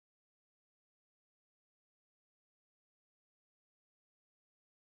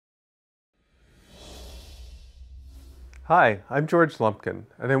Hi, I'm George Lumpkin,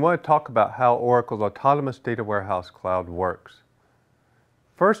 and I want to talk about how Oracle's Autonomous Data Warehouse Cloud works.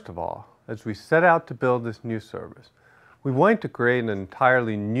 First of all, as we set out to build this new service, we wanted to create an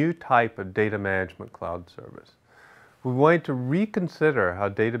entirely new type of data management cloud service. We wanted to reconsider how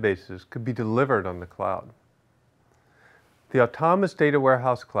databases could be delivered on the cloud. The Autonomous Data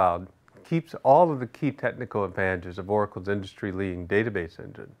Warehouse Cloud keeps all of the key technical advantages of Oracle's industry-leading database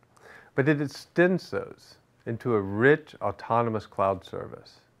engine, but it extends those into a rich, autonomous cloud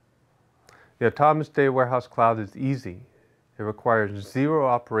service. The Autonomous Data Warehouse Cloud is easy. It requires zero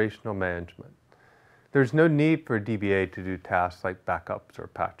operational management. There's no need for a DBA to do tasks like backups or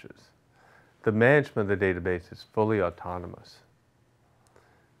patches. The management of the database is fully autonomous.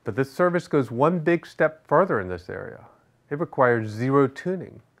 But this service goes one big step further in this area. It requires zero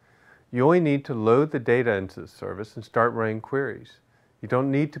tuning. You only need to load the data into the service and start running queries. You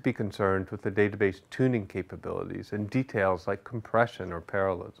don't need to be concerned with the database tuning capabilities and details like compression or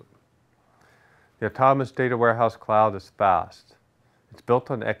parallelism. The Autonomous Data Warehouse Cloud is fast. It's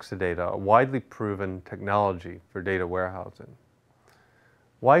built on Exadata, a widely proven technology for data warehousing.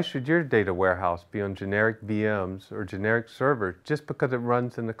 Why should your data warehouse be on generic VMs or generic servers just because it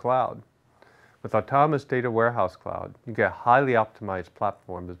runs in the cloud? With Autonomous Data Warehouse Cloud, you get a highly optimized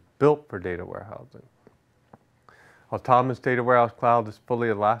platform that's built for data warehousing. Autonomous Data Warehouse Cloud is fully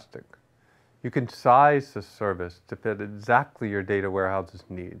elastic. You can size the service to fit exactly your data warehouse's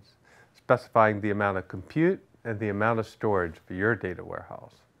needs, specifying the amount of compute and the amount of storage for your data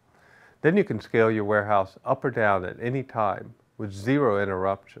warehouse. Then you can scale your warehouse up or down at any time with zero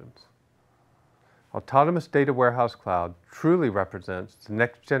interruptions. Autonomous Data Warehouse Cloud truly represents the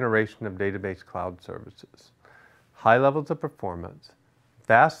next generation of database cloud services. High levels of performance,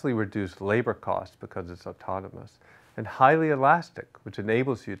 vastly reduced labor costs because it's autonomous, and highly elastic, which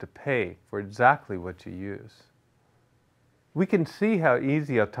enables you to pay for exactly what you use. We can see how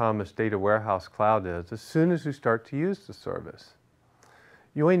easy Autonomous Data Warehouse Cloud is as soon as you start to use the service.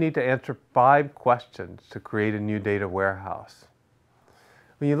 You only need to answer 5 questions to create a new data warehouse.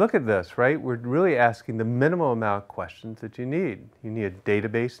 When you look at this, right, we're really asking the minimal amount of questions that you need. You need a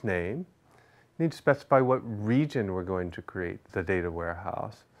database name. You need to specify what region we're going to create the data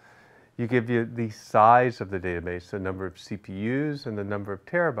warehouse. You give you the size of the database, the number of CPUs and the number of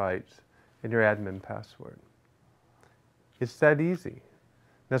terabytes, and your admin password. It's that easy.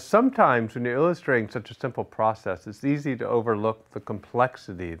 Now sometimes when you're illustrating such a simple process, it's easy to overlook the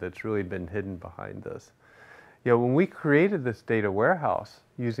complexity that's really been hidden behind this. You know, when we created this data warehouse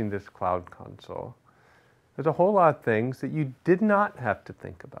using this cloud console, there's a whole lot of things that you did not have to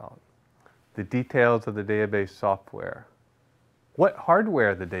think about. The details of the database software, what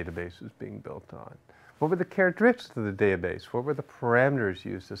hardware the database was being built on, what were the characteristics of the database, what were the parameters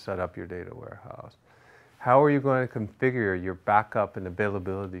used to set up your data warehouse, how are you going to configure your backup and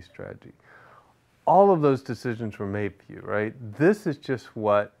availability strategy. All of those decisions were made for you, right? This is just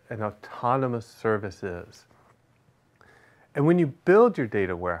what an autonomous service is. And when you build your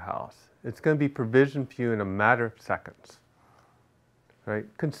data warehouse, it's going to be provisioned for you in a matter of seconds, right?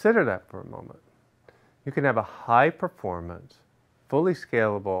 Consider that for a moment. You can have a high performance, fully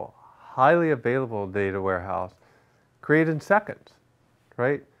scalable, highly available data warehouse created in seconds,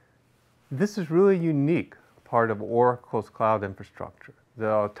 right? This is really unique part of Oracle's cloud infrastructure. The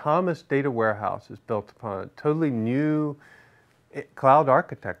Autonomous Data Warehouse is built upon a totally new cloud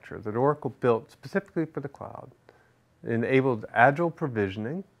architecture that Oracle built specifically for the cloud. It enabled agile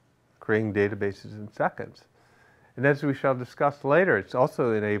provisioning, creating databases in seconds. And as we shall discuss later, it's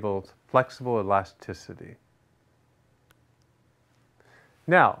also enabled flexible elasticity.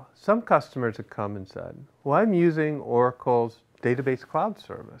 Now, some customers have come and said, well, I'm using Oracle's database cloud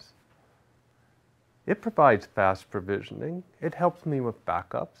service. It provides fast provisioning. It helps me with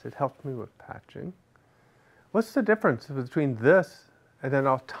backups. It helps me with patching. What's the difference between this and an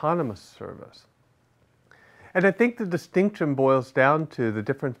autonomous service? And I think the distinction boils down to the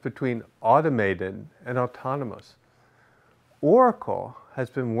difference between automated and autonomous. Oracle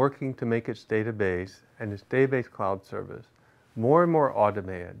has been working to make its database and its database cloud service more and more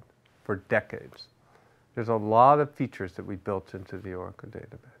automated for decades. There's a lot of features that we built into the Oracle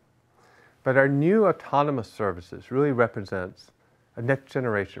database. But our new autonomous services really represents a next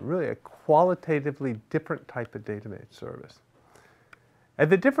generation, really a qualitatively different type of database service. And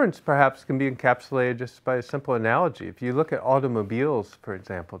the difference perhaps can be encapsulated just by a simple analogy. If you look at automobiles, for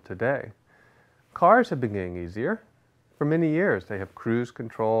example, today, cars have been getting easier. For many years, they have cruise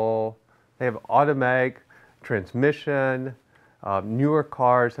control, they have automatic transmission, newer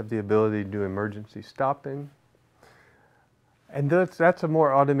cars have the ability to do emergency stopping. And that's a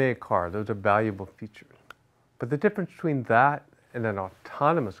more automated car. Those are valuable features. But the difference between that and an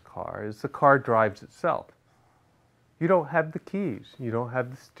autonomous car is the car drives itself. You don't have the keys. You don't have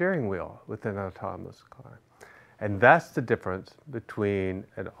the steering wheel with an autonomous car. And that's the difference between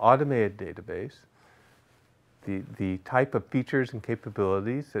an automated database, the type of features and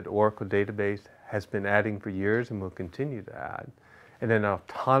capabilities that Oracle Database has been adding for years and will continue to add, and an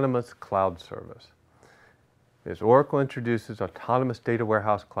autonomous cloud service. As Oracle introduces Autonomous Data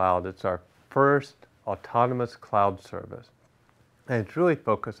Warehouse Cloud, it's our first autonomous cloud service. And it's really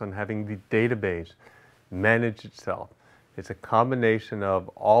focused on having the database manage itself. It's a combination of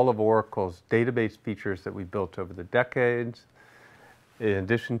all of Oracle's database features that we built over the decades, in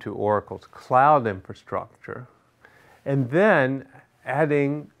addition to Oracle's cloud infrastructure, and then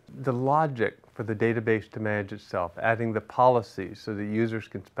adding the logic for the database to manage itself, adding the policies so that users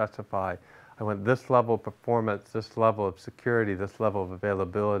can specify, I want this level of performance, this level of security, this level of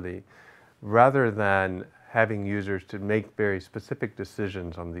availability, rather than having users to make very specific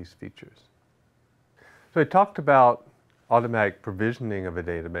decisions on these features. So I talked about automatic provisioning of a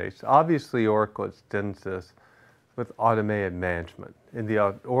database. Obviously, Oracle extends this with automated management. In the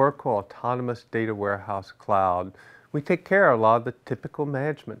Oracle Autonomous Data Warehouse Cloud, we take care of a lot of the typical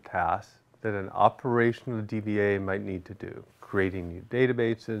management tasks that an operational DBA might need to do. Creating new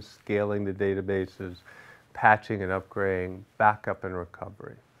databases, scaling the databases, patching and upgrading, backup and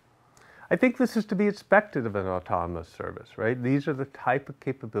recovery. I think this is to be expected of an autonomous service, right? These are the type of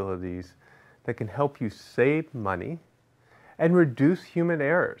capabilities that can help you save money and reduce human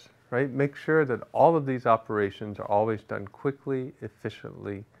errors, right? Make sure that all of these operations are always done quickly,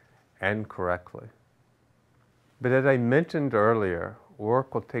 efficiently, and correctly. But as I mentioned earlier,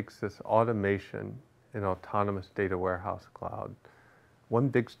 Oracle takes this automation in Autonomous Data Warehouse Cloud one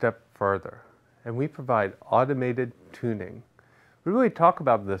big step further, and we provide automated tuning. We really talk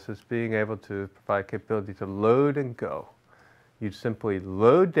about this as being able to provide capability to load and go. You simply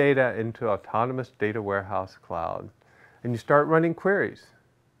load data into Autonomous Data Warehouse Cloud, and you start running queries.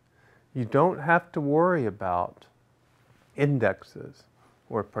 You don't have to worry about indexes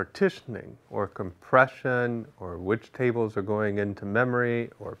or partitioning or compression or which tables are going into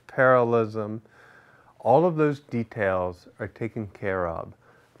memory or parallelism. All of those details are taken care of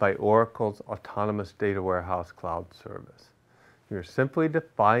by Oracle's Autonomous Data Warehouse Cloud service. You're simply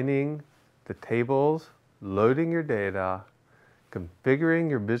defining the tables, loading your data, configuring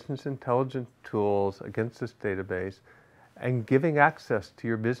your business intelligence tools against this database, and giving access to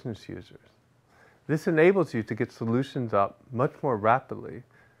your business users. This enables you to get solutions up much more rapidly,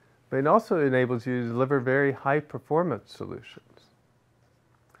 but it also enables you to deliver very high performance solutions.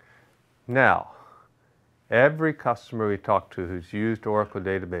 Now, every customer we talk to who's used Oracle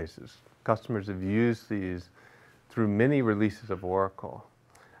databases, customers have used these through many releases of Oracle.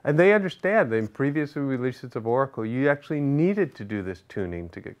 And they understand that in previous releases of Oracle, you actually needed to do this tuning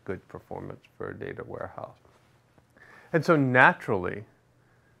to get good performance for a data warehouse. And so naturally,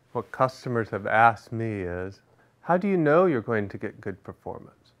 what customers have asked me is, how do you know you're going to get good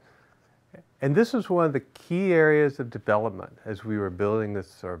performance? And this was one of the key areas of development as we were building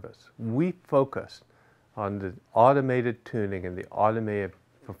this service. We focused on the automated tuning and the automated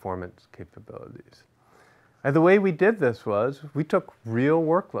performance capabilities. And the way we did this was we took real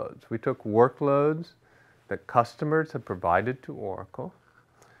workloads. We took workloads that customers had provided to Oracle,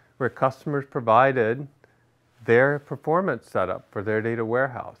 where customers provided their performance setup for their data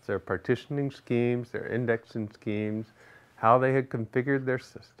warehouse, their partitioning schemes, their indexing schemes, how they had configured their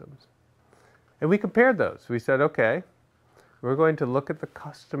systems. And we compared those. We said, okay, we're going to look at the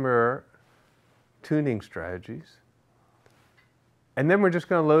customer tuning strategies, and then we're just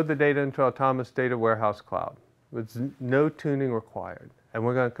going to load the data into Autonomous Data Warehouse Cloud with no tuning required, and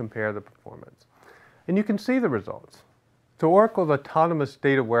we're going to compare the performance. And you can see the results. So Oracle's Autonomous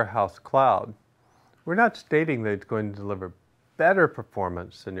Data Warehouse Cloud, we're not stating that it's going to deliver better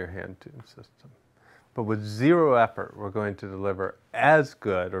performance than your hand-tuned system, but with zero effort, we're going to deliver as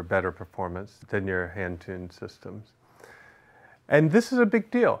good or better performance than your hand-tuned systems. And this is a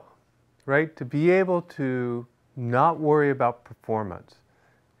big deal, right? To be able to not worry about performance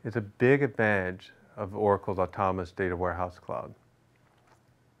is a big advantage of Oracle's Autonomous Data Warehouse Cloud.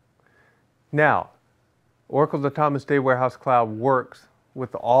 Now, Oracle's Autonomous Data Warehouse Cloud works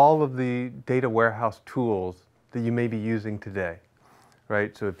with all of the data warehouse tools that you may be using today,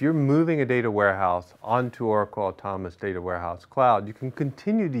 right? So if you're moving a data warehouse onto Oracle Autonomous Data Warehouse Cloud, you can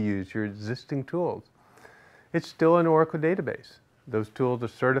continue to use your existing tools. It's still an Oracle database. Those tools are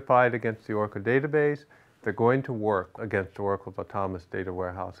certified against the Oracle database. They're going to work against Oracle's Autonomous Data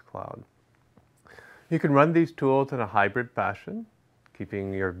Warehouse Cloud. You can run these tools in a hybrid fashion.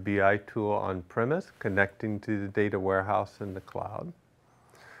 keeping your BI tool on-premise, connecting to the data warehouse in the cloud.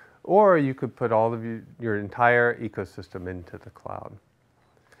 Or you could put all of your entire ecosystem into the cloud.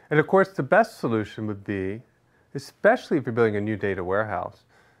 And of course, the best solution would be, especially if you're building a new data warehouse,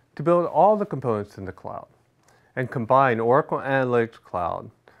 to build all the components in the cloud and combine Oracle Analytics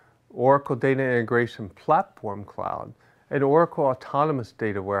Cloud, Oracle Data Integration Platform Cloud, and Oracle Autonomous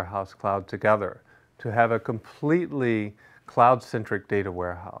Data Warehouse Cloud together to have a completely cloud-centric data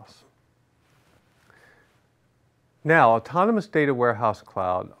warehouse. Now, Autonomous Data Warehouse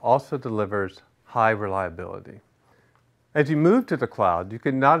Cloud also delivers high reliability. As you move to the cloud, you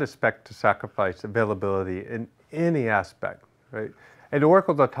cannot expect to sacrifice availability in any aspect, right? And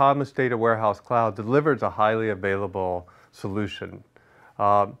Oracle's Autonomous Data Warehouse Cloud delivers a highly available solution.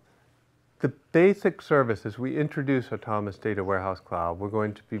 The basic service, as we introduce Autonomous Data Warehouse Cloud, we're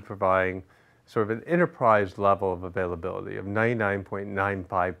going to be providing sort of an enterprise level of availability of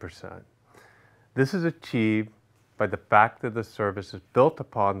 99.95%. This is achieved by the fact that the service is built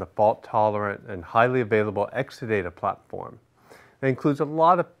upon the fault-tolerant and highly available Exadata platform. It includes a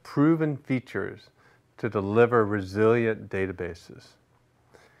lot of proven features to deliver resilient databases.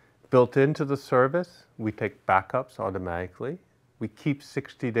 Built into the service, we take backups automatically. We keep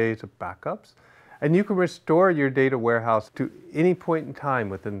 60 days of backups, and you can restore your data warehouse to any point in time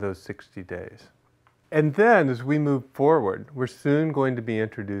within those 60 days. And then, as we move forward, we're soon going to be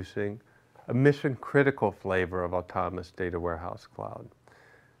introducing a mission-critical flavor of Autonomous Data Warehouse Cloud.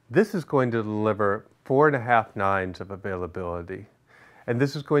 This is going to deliver 4.5 nines of availability, and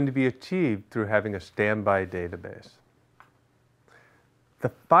this is going to be achieved through having a standby database.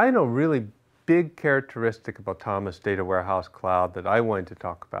 The final really big characteristic of Autonomous Data Warehouse Cloud that I wanted to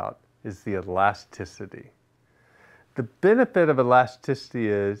talk about is the elasticity. The benefit of elasticity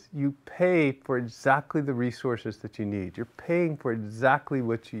is you pay for exactly the resources that you need. You're paying for exactly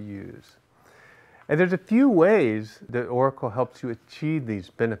what you use. And there's a few ways that Oracle helps you achieve these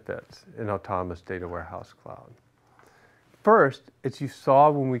benefits in Autonomous Data Warehouse Cloud. First, as you saw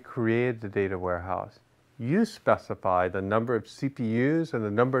when we created the data warehouse, you specify the number of CPUs and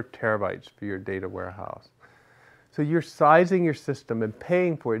the number of terabytes for your data warehouse. So you're sizing your system and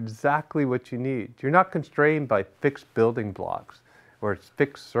paying for exactly what you need. You're not constrained by fixed building blocks or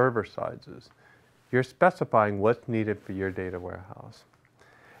fixed server sizes. You're specifying what's needed for your data warehouse.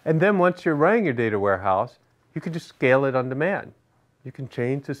 And then once you're running your data warehouse, you can just scale it on demand. You can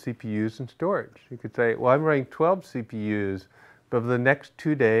change the CPUs and storage. You could say, well, I'm running 12 CPUs, but over the next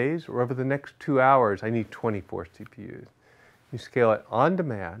 2 days or over the next 2 hours, I need 24 CPUs. You scale it on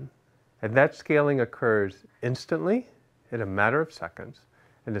demand, and that scaling occurs instantly in a matter of seconds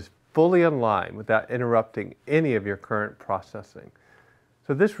and is fully in line without interrupting any of your current processing.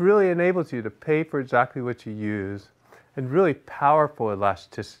 So this really enables you to pay for exactly what you use and really powerful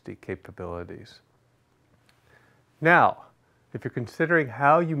elasticity capabilities. Now, if you're considering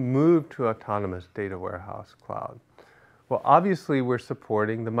how you move to Autonomous Data Warehouse Cloud, well, obviously we're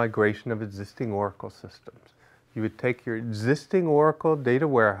supporting the migration of existing Oracle systems. You would take your existing Oracle data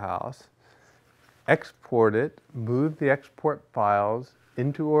warehouse, export it, move the export files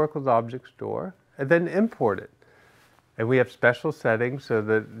into Oracle's object store, and then import it. And we have special settings so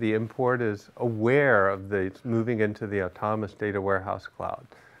that the import is aware of the moving into the Autonomous Data Warehouse Cloud.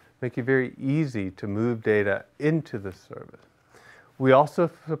 Make it very easy to move data into the service. We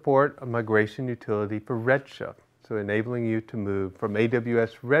also support a migration utility for Redshift, so enabling you to move from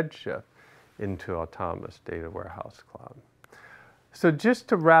AWS Redshift into Autonomous Data Warehouse Cloud. So just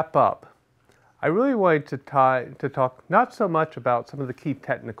to wrap up, I really wanted to talk not so much about some of the key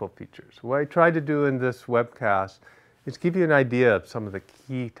technical features. What I tried to do in this webcast is give you an idea of some of the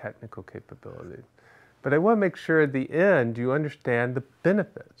key technical capabilities. But I want to make sure at the end you understand the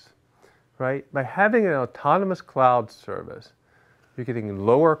benefits, right? By having an autonomous cloud service, you're getting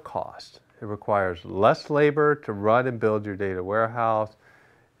lower cost. It requires less labor to run and build your data warehouse,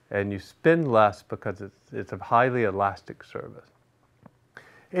 and you spend less because it's a highly elastic service.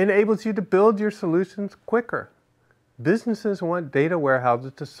 It enables you to build your solutions quicker. Businesses want data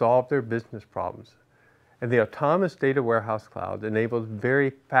warehouses to solve their business problems. And the Autonomous Data Warehouse Cloud enables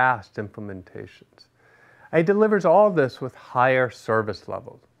very fast implementations. And it delivers all of this with higher service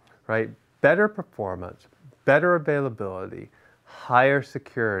levels, right? Better performance, better availability, higher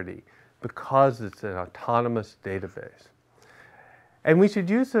security, because it's an autonomous database. And we should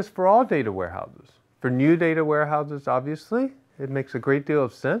use this for all data warehouses. For new data warehouses, obviously, it makes a great deal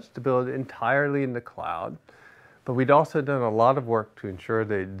of sense to build it entirely in the cloud. But we'd also done a lot of work to ensure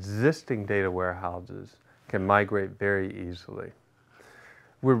that existing data warehouses can migrate very easily.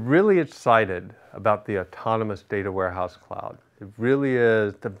 We're really excited about the Autonomous Data Warehouse Cloud. It really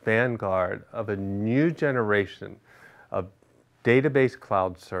is the vanguard of a new generation of database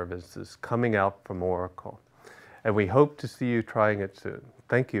cloud services coming out from Oracle. And we hope to see you trying it soon.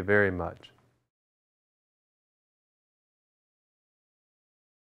 Thank you very much.